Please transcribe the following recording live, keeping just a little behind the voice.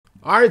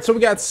All right, so we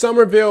got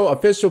Somerville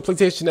official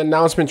PlayStation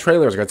announcement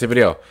trailers. Got the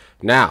video.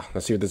 Now,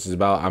 let's see what this is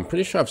about. I'm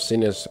pretty sure I've seen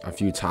this a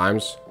few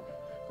times.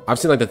 I've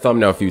seen like the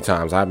thumbnail a few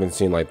times. I haven't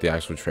seen like the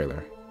actual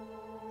trailer.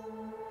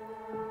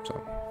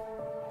 So.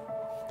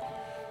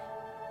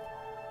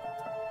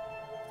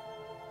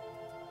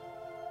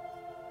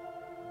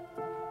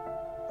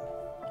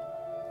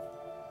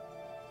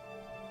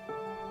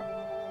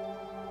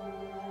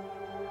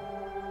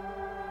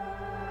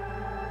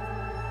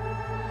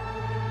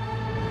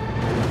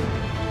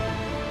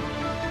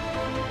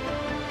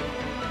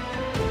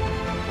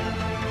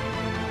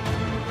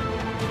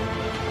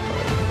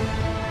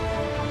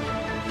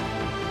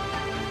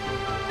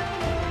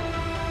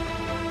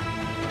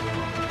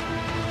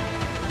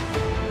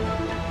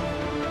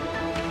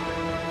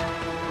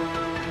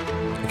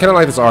 I kind of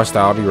like this art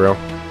style, I'll be real.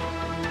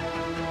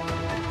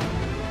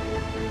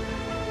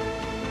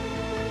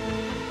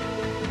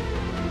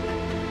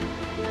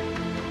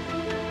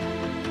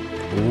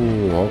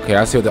 Ooh, okay,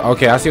 I see what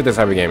this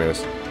type of game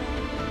is.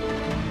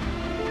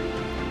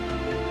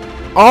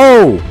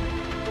 Oh!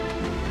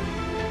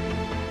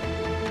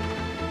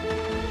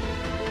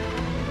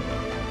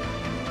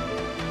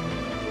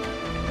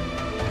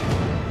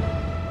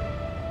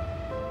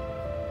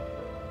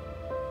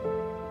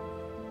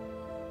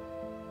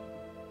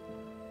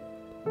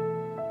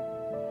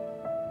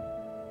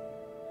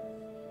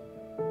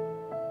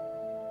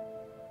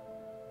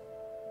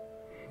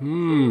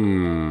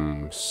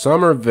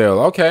 Somerville.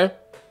 Okay.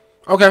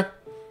 Okay.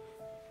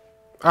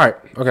 Alright,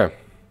 okay.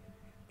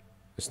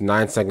 It's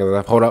 9 seconds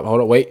left. Hold up,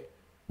 wait.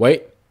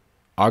 Wait.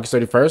 August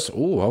 31st.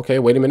 Ooh, okay,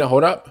 wait a minute,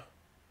 hold up.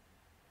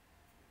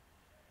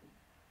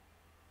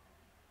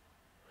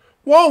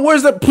 Whoa,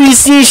 where's the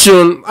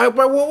PlayStation?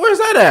 Where's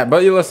that at?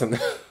 But you listen.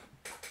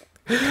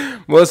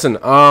 Listen,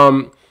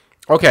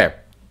 okay.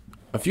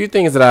 A few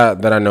things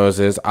that I noticed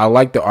is I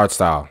like the art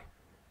style.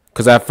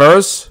 Cause at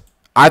first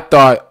I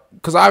thought,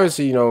 because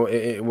obviously, you know,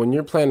 when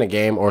you're playing a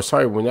game, or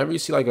sorry, whenever you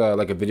see like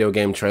a video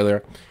game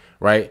trailer,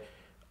 right?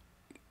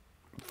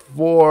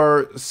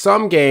 For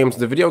some games,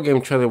 the video game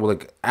trailer will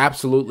look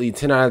absolutely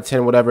 10 out of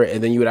 10, whatever,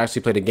 and then you would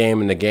actually play the game,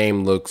 and the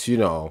game looks, you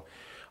know,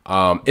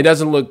 it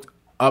doesn't look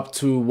up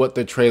to what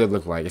the trailer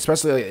looked like,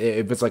 especially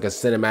if it's like a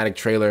cinematic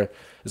trailer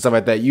and stuff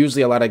like that.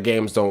 Usually, a lot of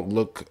games don't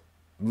look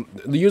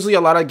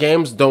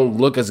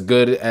as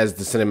good as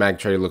the cinematic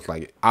trailer looked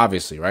like,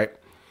 obviously, right?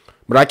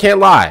 But I can't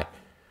lie.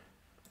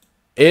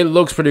 It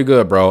looks pretty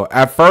good, bro.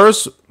 At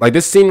first, like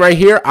this scene right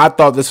here, I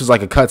thought this was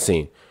like a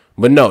cutscene.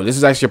 But no, this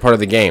is actually a part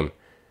of the game.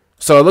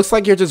 So it looks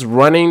like you're just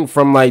running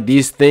from like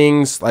these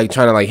things, like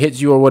trying to like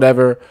hit you or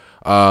whatever.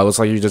 Looks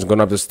like you're just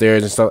going up the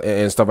stairs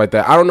and stuff like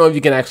that. I don't know if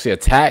you can actually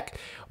attack,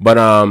 but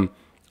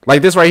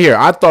like this right here,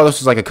 I thought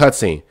this was like a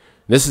cutscene.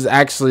 This is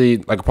actually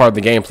like a part of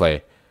the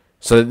gameplay.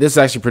 So this is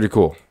actually pretty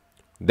cool.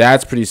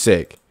 That's pretty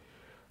sick.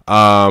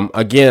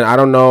 Again, I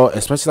don't know,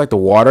 especially like the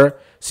water.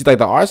 See, like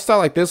the art style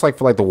like this, like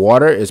for like the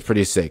water is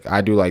pretty sick.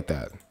 I do like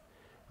that.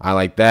 I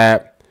like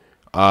that.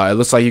 It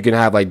looks like you can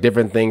have like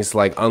different things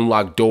like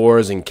unlock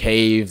doors and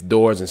cave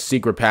doors and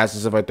secret passes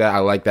and stuff like that. I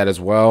like that as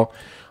well.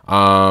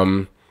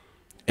 And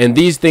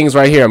these things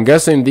right here, I'm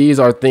guessing these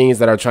are things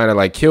that are trying to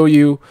like kill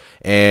you,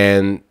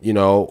 and you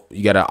know,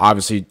 you gotta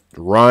obviously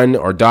run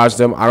or dodge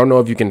them. I don't know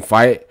if you can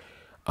fight.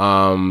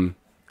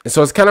 And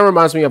so it kind of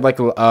reminds me of like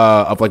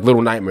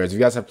Little Nightmares. If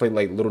you guys have played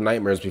like Little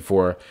Nightmares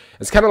before,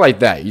 it's kind of like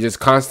that. You're just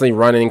constantly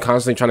running,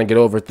 constantly trying to get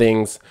over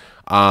things.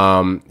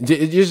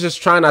 You're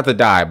just trying not to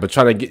die, but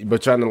trying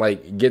to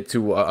like get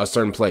to a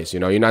certain place. You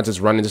know, you're not just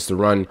running just to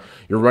run.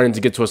 You're running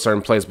to get to a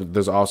certain place, but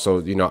there's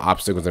also, you know,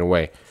 obstacles in the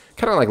way.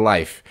 Kind of like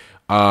life.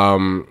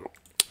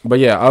 But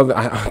yeah,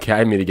 okay, I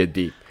didn't mean to get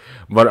deep.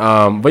 But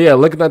yeah,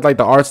 looking at like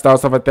the art style,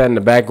 stuff like that in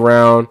the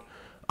background.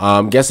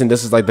 I'm guessing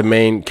this is like the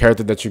main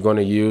character that you're going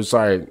to use.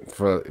 Sorry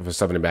for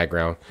stuff in the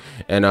background.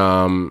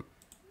 And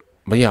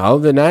but yeah,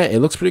 other than that, it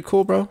looks pretty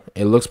cool, bro.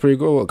 It looks pretty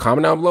cool.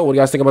 Comment down below. What do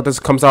you guys think about this?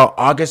 It comes out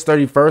August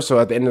 31st, so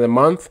at the end of the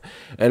month.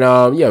 And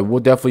yeah, we'll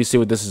definitely see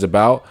what this is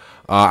about.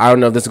 I don't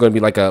know if this is going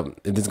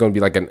to be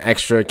like an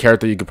extra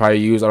character you could probably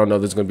use. I don't know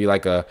if this is going to be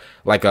like a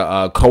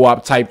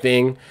co-op type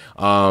thing.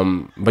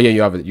 But yeah,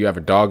 you have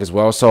a dog as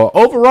well. So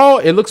overall,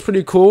 it looks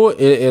pretty cool.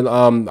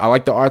 I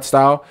like the art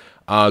style.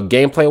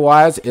 Gameplay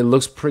wise, it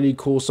looks pretty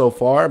cool so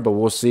far, but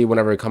we'll see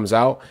whenever it comes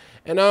out.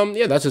 And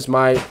yeah, that's just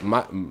my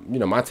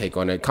take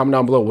on it. Comment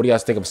down below, what do you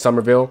guys think of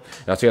Somerville?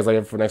 And I'll see you guys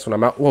later for the next one.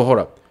 I'm out. Whoa, hold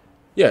up.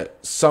 Yeah,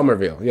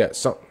 Somerville. Yeah,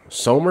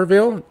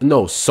 Somerville?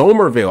 No,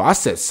 Somerville. I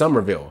said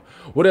Somerville.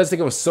 What do you guys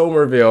think of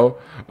Somerville?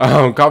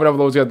 Comment down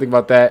below what you guys think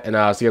about that, and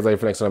I'll see you guys later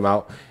for the next one. I'm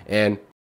out. And